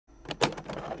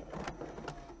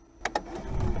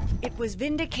It was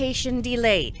vindication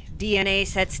delayed. DNA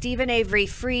set Stephen Avery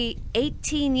free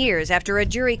 18 years after a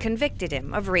jury convicted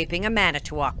him of raping a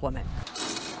Manitowoc woman.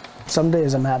 Some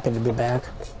days I'm happy to be back.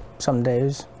 Some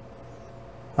days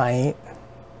I ain't,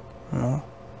 you know.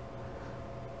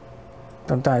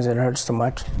 Sometimes it hurts too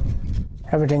much.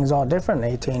 Everything's all different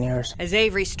in 18 years. As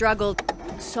Avery struggled,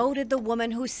 so did the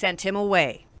woman who sent him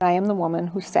away. I am the woman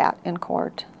who sat in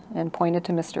court and pointed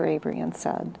to Mr. Avery and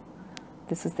said,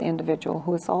 "This is the individual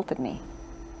who assaulted me."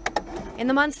 In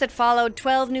the months that followed,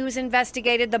 12 News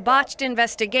investigated the botched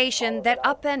investigation that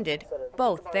upended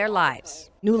both their lives.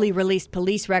 Newly released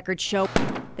police records show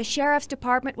the sheriff's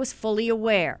department was fully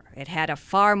aware it had a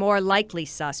far more likely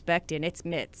suspect in its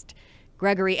midst.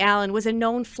 Gregory Allen was a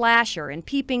known flasher and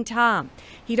peeping Tom.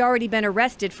 He'd already been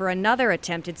arrested for another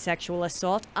attempted sexual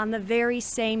assault on the very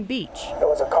same beach. It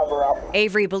was a cover-up.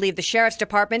 Avery believed the sheriff's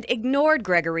department ignored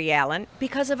Gregory Allen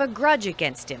because of a grudge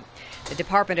against him. The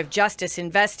Department of Justice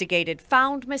investigated,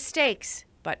 found mistakes,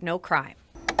 but no crime.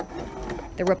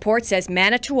 The report says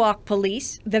Manitowoc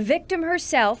police, the victim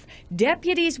herself,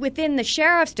 deputies within the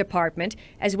sheriff's department,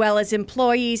 as well as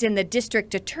employees in the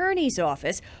district attorney's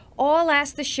office, all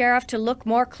asked the sheriff to look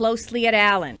more closely at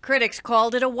Allen. Critics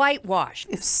called it a whitewash.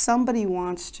 If somebody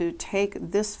wants to take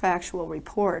this factual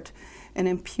report and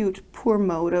impute poor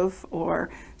motive or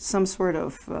some sort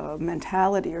of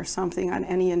mentality or something on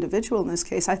any individual in this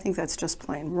case, I think that's just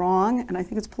plain wrong, and I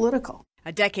think it's political.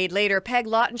 A decade later, Peg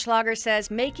Lautenschlager says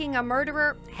making a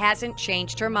murderer hasn't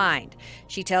changed her mind.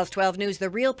 She tells 12 News the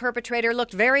real perpetrator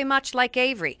looked very much like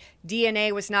Avery.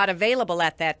 DNA was not available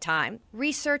at that time.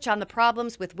 Research on the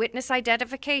problems with witness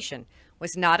identification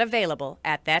was not available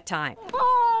at that time.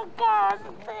 Oh, God.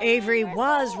 Avery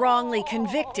was wrongly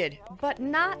convicted, but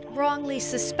not wrongly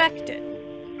suspected.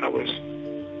 I was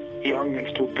young and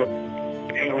stupid,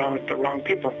 hanging around with the wrong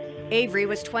people. Avery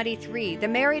was 23, the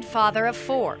married father of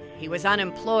 4. He was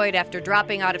unemployed after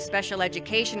dropping out of special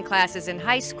education classes in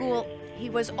high school. He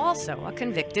was also a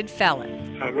convicted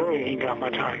felon. I really ain't got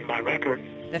much on my record.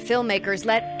 The filmmakers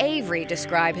let Avery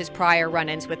describe his prior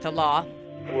run-ins with the law.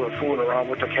 We were fooling around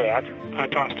with the cat. I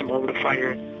tossed him over the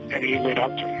fire, and he lit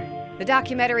up to me. The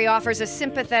documentary offers a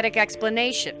sympathetic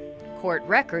explanation. Court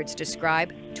records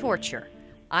describe torture.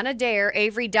 On a dare,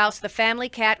 Avery doused the family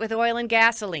cat with oil and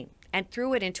gasoline and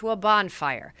threw it into a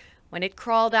bonfire. When it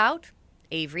crawled out,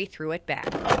 Avery threw it back.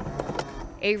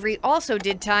 Avery also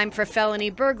did time for felony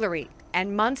burglary,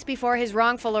 and months before his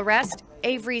wrongful arrest,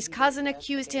 Avery's cousin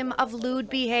accused him of lewd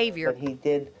behavior. But he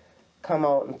did come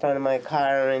out in front of my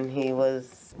car and he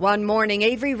was... One morning,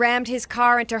 Avery rammed his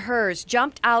car into hers,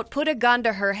 jumped out, put a gun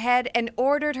to her head, and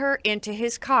ordered her into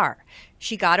his car.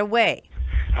 She got away.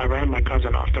 I ran my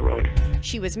cousin off the road.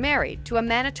 She was married to a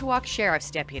Manitowoc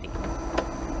sheriff's deputy.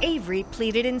 Avery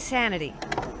pleaded insanity.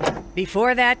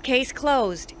 Before that case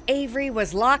closed, Avery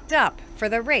was locked up for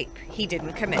the rape he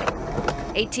didn't commit.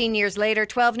 18 years later,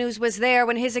 12 News was there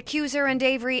when his accuser and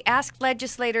Avery asked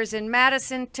legislators in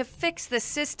Madison to fix the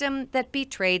system that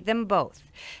betrayed them both,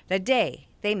 the day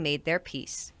they made their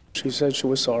peace. She said she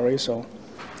was sorry, so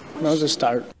that was a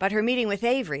start. But her meeting with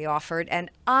Avery offered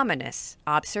an ominous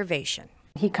observation.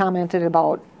 He commented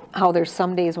about how there's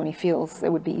some days when he feels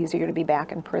it would be easier to be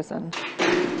back in prison.